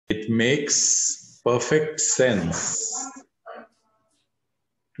It makes perfect sense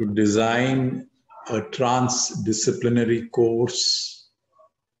to design a transdisciplinary course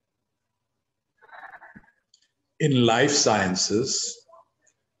in life sciences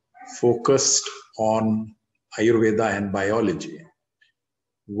focused on Ayurveda and biology.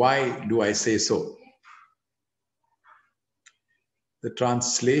 Why do I say so? The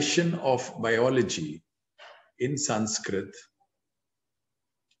translation of biology in Sanskrit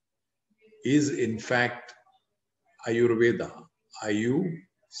is in fact Ayurveda. Ayu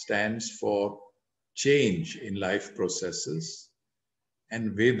stands for change in life processes,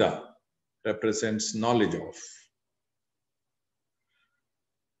 and Veda represents knowledge of.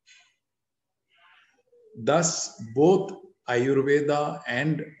 Thus, both Ayurveda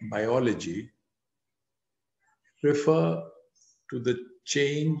and biology refer to the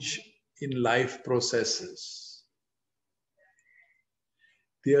change in life processes.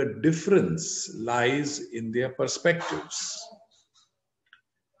 Their difference lies in their perspectives.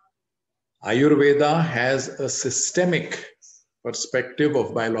 Ayurveda has a systemic perspective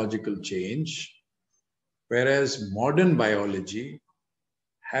of biological change, whereas modern biology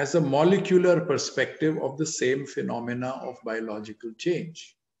has a molecular perspective of the same phenomena of biological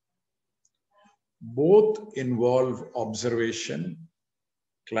change. Both involve observation,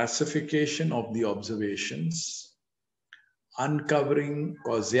 classification of the observations, uncovering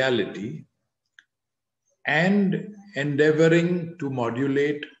causality, and endeavoring to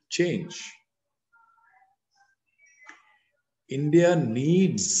modulate change. India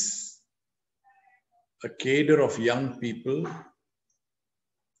needs a cadre of young people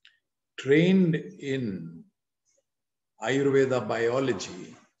trained in Ayurveda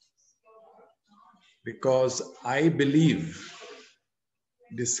biology, because I believe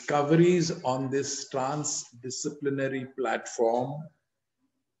discoveries on this transdisciplinary platform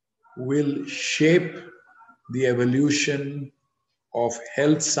will shape the evolution of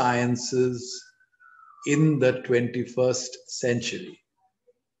health sciences in the 21st century.